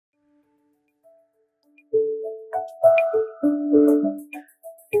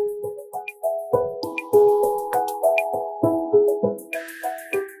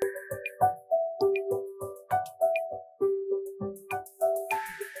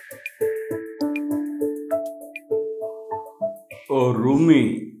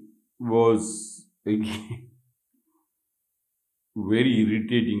Rumi was a very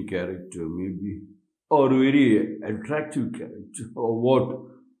irritating character, maybe, or very attractive character, or what?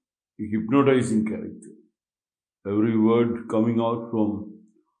 A hypnotizing character. Every word coming out from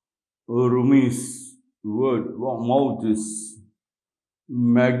Rumi's mouth is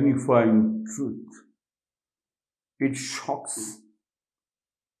magnifying truth. It shocks,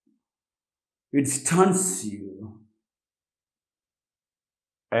 it stuns you,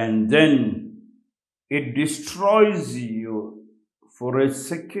 and then it destroys you for a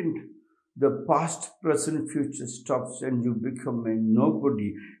second. The past, present, future stops and you become a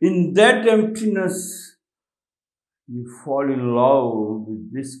nobody. In that emptiness, you fall in love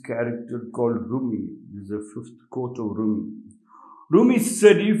with this character called Rumi. This is the fifth quote of Rumi. Rumi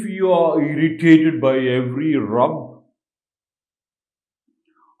said, if you are irritated by every rub,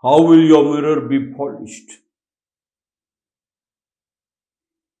 how will your mirror be polished?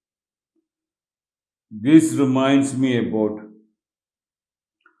 This reminds me about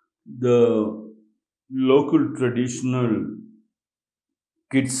the local traditional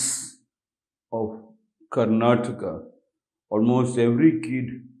kids of Karnataka. Almost every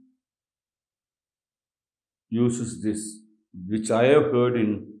kid uses this, which I have heard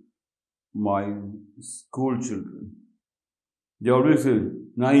in my school children. They always say,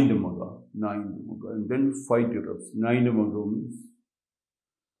 Naindamaga, and then 5 erupts. Naindamaga means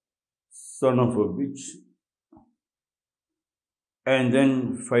son of a bitch. And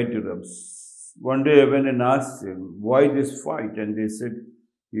then 5 erupts. One day I went and asked him, why this fight? And they said,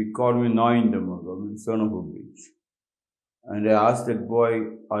 he called me Naindamaga, son of a bitch. And I asked that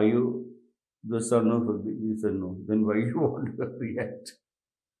boy, are you the son of a bitch? He said, no. Then why you want to react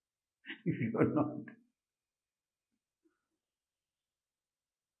if you are not?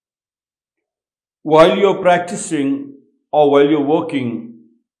 While you're practicing or while you're working,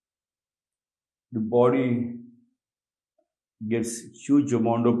 the body gets huge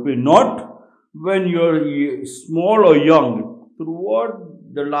amount of pain. Not when you're small or young.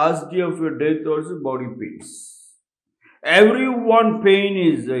 Throughout the last day of your death also body pains. Everyone pain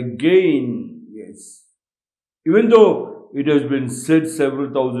is a gain, yes. Even though it has been said several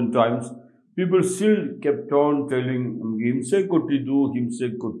thousand times, people still kept on telling, himse kottidu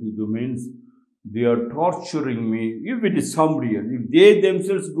means they are torturing me. If it is somebody else, if they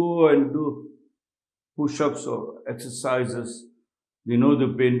themselves go and do push-ups or exercises, they know the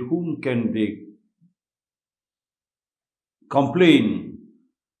pain, whom can they complain?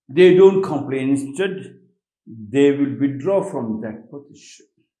 They don't complain. Instead, they will withdraw from that position.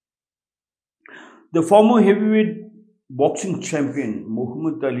 The former heavyweight boxing champion,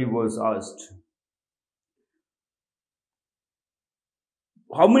 Muhammad Ali, was asked,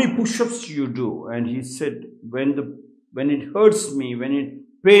 how many push-ups do you do? And he said, when it hurts me, when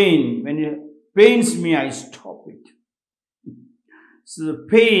it pains me, I stop it. So the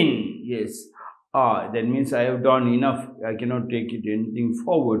pain, yes, that means I have done enough. I cannot take it anything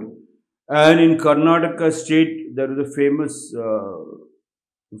forward. And in Karnataka state, there is a famous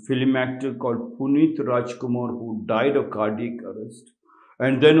film actor called Puneeth Rajkumar who died of cardiac arrest.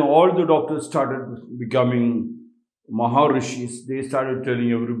 And then all the doctors started becoming Maharishis. They started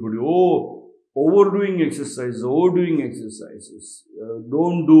telling everybody, overdoing exercises,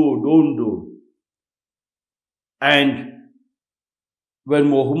 don't do. And when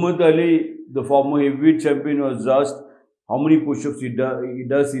Muhammad Ali, the former heavyweight champion, was asked how many push-ups he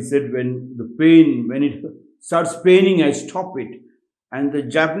does, he said, when it starts paining, I stop it. And the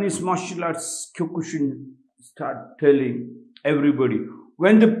Japanese martial arts Kyokushin start telling everybody,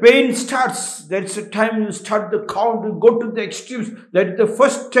 when the pain starts, that's the time you start the count, you go to the extremes. That is the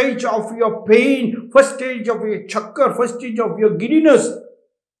first stage of your pain, first stage of your chakkar, first stage of your giddiness.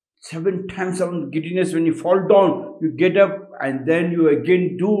 7 times of giddiness, when you fall down, you get up and then you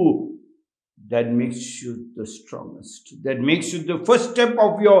again do. That makes you the strongest. That makes you the first step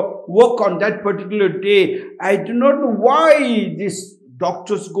of your work on that particular day. I do not know why this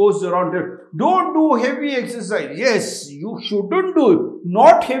doctors goes around there. Don't do heavy exercise. Yes, you shouldn't do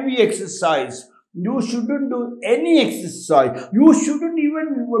not heavy exercise. You shouldn't do any exercise. You shouldn't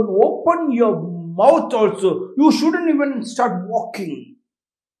even open your mouth also. You shouldn't even start walking.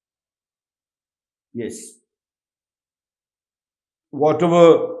 Yes.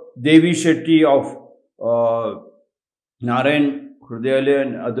 Whatever Devi Shetty of Narayan Hrudayalaya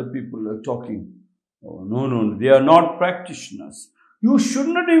and other people are talking. Oh, no, no, they are not practitioners. You should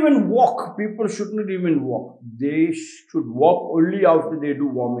not even walk. People should not even walk. They should walk only after they do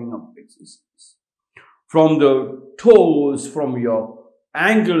warming up exercise. From the toes, from your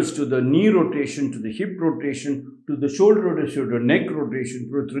ankles to the knee rotation, to the hip rotation, to the shoulder rotation, to the neck rotation,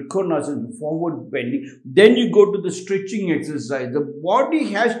 to the trikonasana, forward bending. Then you go to the stretching exercise. The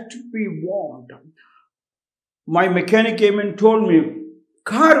body has to be warmed. My mechanic came and told me,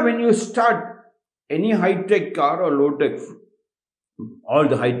 car, when you start any high-tech car or low-tech, all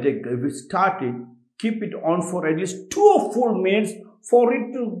the high-tech, if you start it, keep it on for at least 2 or 4 minutes for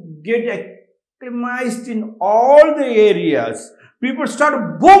it to get acclimatized in all the areas. People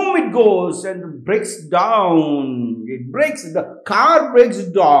start, boom, it goes and breaks down. It breaks, the car breaks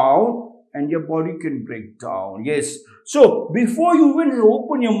down and your body can break down. Yes. So, before you even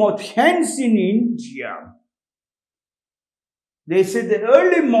open your mouth, hence in India, they say the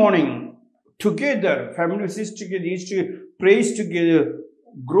early morning, together, family sits together, eats together, prays together,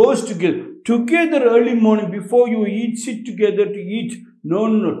 grows together. Together early morning, before you eat, sit together to eat.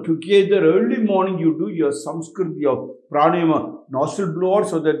 No. Together early morning, you do your samskriti, your pranayama, nostril blower,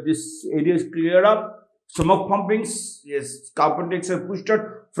 so that this area is cleared up. Stomach pumpings, yes, carbon dioxide pushed out,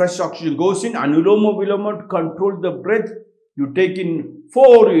 fresh oxygen goes in. Anuloma viloma to control the breath. You take in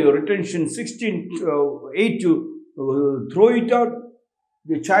 4, your retention 16, 8 to throw it out.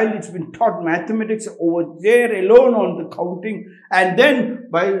 The child has been taught mathematics over there alone on the counting, and then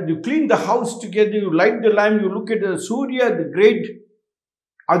by you clean the house together, you light the lamp, you look at the Surya, the great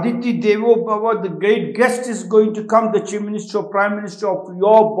Aditi Devo Bhava, the great guest is going to come, the Chief Minister, Prime Minister of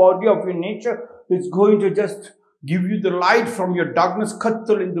your body, of your nature, is going to just give you the light from your darkness.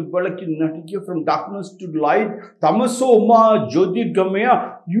 Kattal in the Balaki Natiki, from darkness to light. Tamasoma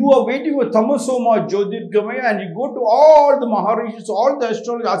Jyotirgamaya. You are waiting for Tamasoma Jyotirgamaya, and you go to all the Maharishis, all the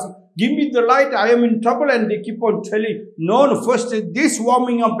astrologers, give me the light, I am in trouble, and they keep on telling, no, first this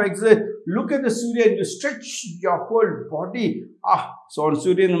warming up exercise, look at the Surya and you stretch your whole body. So on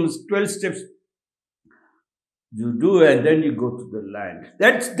Surya, 12 steps. You do, and then you go to the land.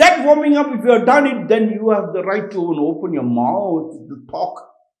 That's that warming up. If you have done it, then you have the right to open your mouth to talk.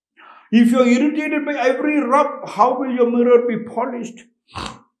 If you are irritated by every rub, how will your mirror be polished?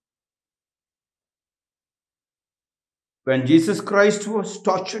 When Jesus Christ was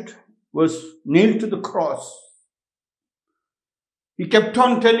tortured, was nailed to the cross, he kept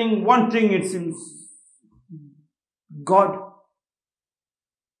on telling one thing, it seems. God,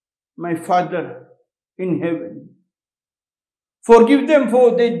 my Father in heaven, forgive them,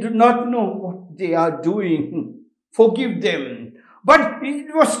 for they do not know what they are doing. Forgive them. But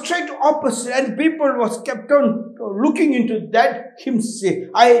it was straight opposite, and people was kept on looking into that himself.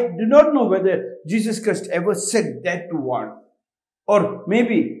 I do not know whether Jesus Christ ever said that one, or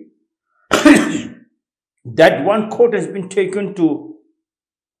maybe that one quote has been taken to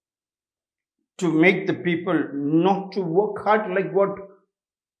make the people not to work hard, like what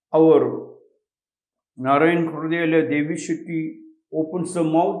our Narayan Hridayala Devi Shetty opens the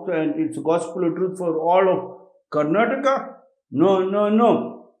mouth and it's gospel of truth for all of Karnataka.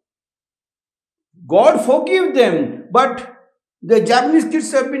 No. God forgive them, but the Japanese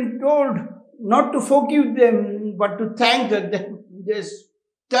kids have been told not to forgive them, but to thank them. Yes,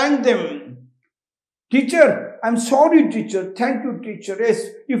 thank them. Teacher, I'm sorry, teacher. Thank you, teacher. Yes,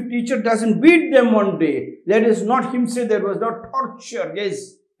 if teacher doesn't beat them one day, that is not him say there was not torture.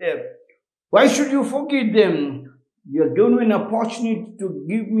 Yes, why should you forgive them? You are given an opportunity to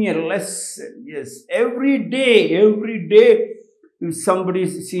give me a lesson. Yes, every day, if somebody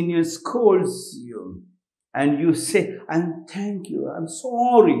senior scolds you and you say, and thank you, I'm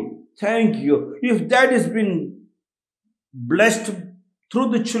sorry, thank you. If that has been blessed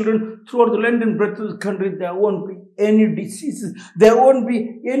through the children, throughout the length and breadth of the country, there won't be any diseases. There won't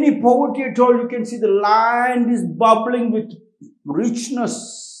be any poverty at all. You can see the land is bubbling with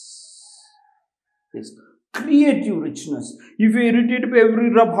richness. Yes, creative richness. If you are irritated by every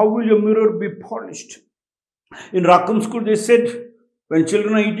rub, how will your mirror be polished? In rakumschool, they said, when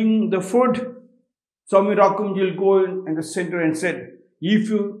children are eating the food, swamirakumjee will go in the center and said, if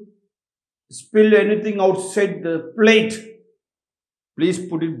you spill anything outside the plate, please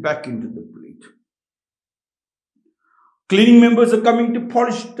put it back into the plate. Cleaning members are coming to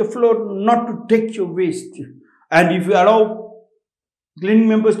polish the floor, not to take your waste. And if you allow cleaning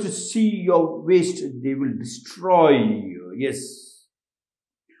members to see your waste, they will destroy you. Yes.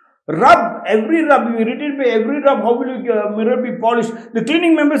 Rub, every rub, you irritated by every rub, how will your mirror be polished? The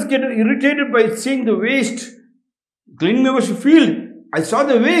cleaning members get irritated by seeing the waste. Cleaning members feel, I saw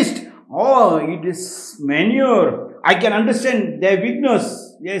the waste. Oh, it is manure. I can understand their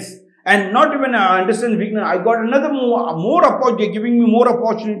weakness. Yes. And not even I understand weakness, I got another more opportunity, giving me more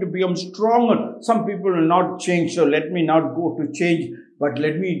opportunity to become stronger. Some people will not change, so let me not go to change, but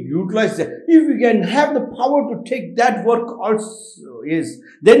let me utilize that. If we can have the power to take that work also, yes,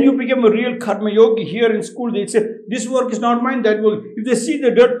 then you become a real karma yogi. Here in school, they say, this work is not mine, that work. If they see the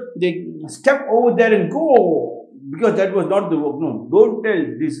dirt, they step over there and go, because that was not the work. No, don't tell,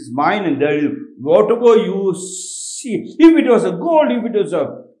 this is mine, and there is whatever you see. If it was a gold, if it was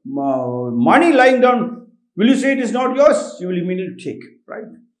a money lying down, will you say it is not yours? You will immediately take, right?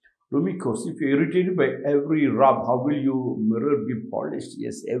 Rumi goes, if you're irritated by every rub, how will your mirror be polished?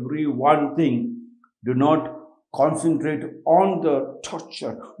 Yes, every one thing. Do not concentrate on the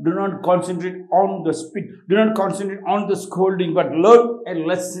torture. Do not concentrate on the spit. Do not concentrate on the scolding, but learn a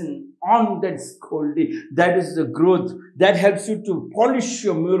lesson on that scolding. That is the growth. That helps you to polish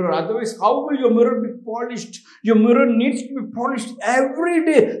your mirror. Otherwise, how will your mirror be polished? Your mirror needs to be polished every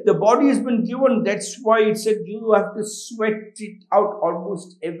day. The body has been given. That's why it said you have to sweat it out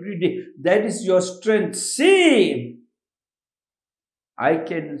almost every day. That is your strength. See, I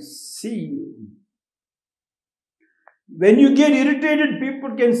can see you. When you get irritated,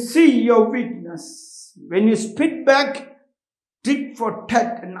 people can see your weakness. When you spit back, tit for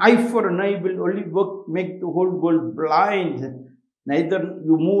tat, an eye for an eye will only work, make the whole world blind. Neither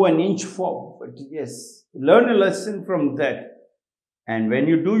you move an inch forward. Yes, learn a lesson from that. And when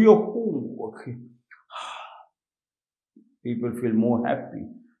you do your homework, people feel more happy.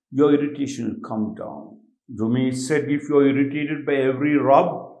 Your irritation will come down. Rumi said, if you are irritated by every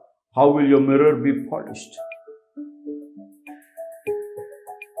rub, how will your mirror be polished?